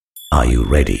Are you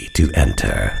ready to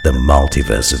enter the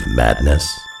multiverse of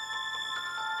madness?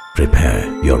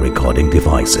 Prepare your recording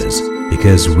devices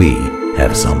because we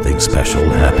have something special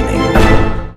happening.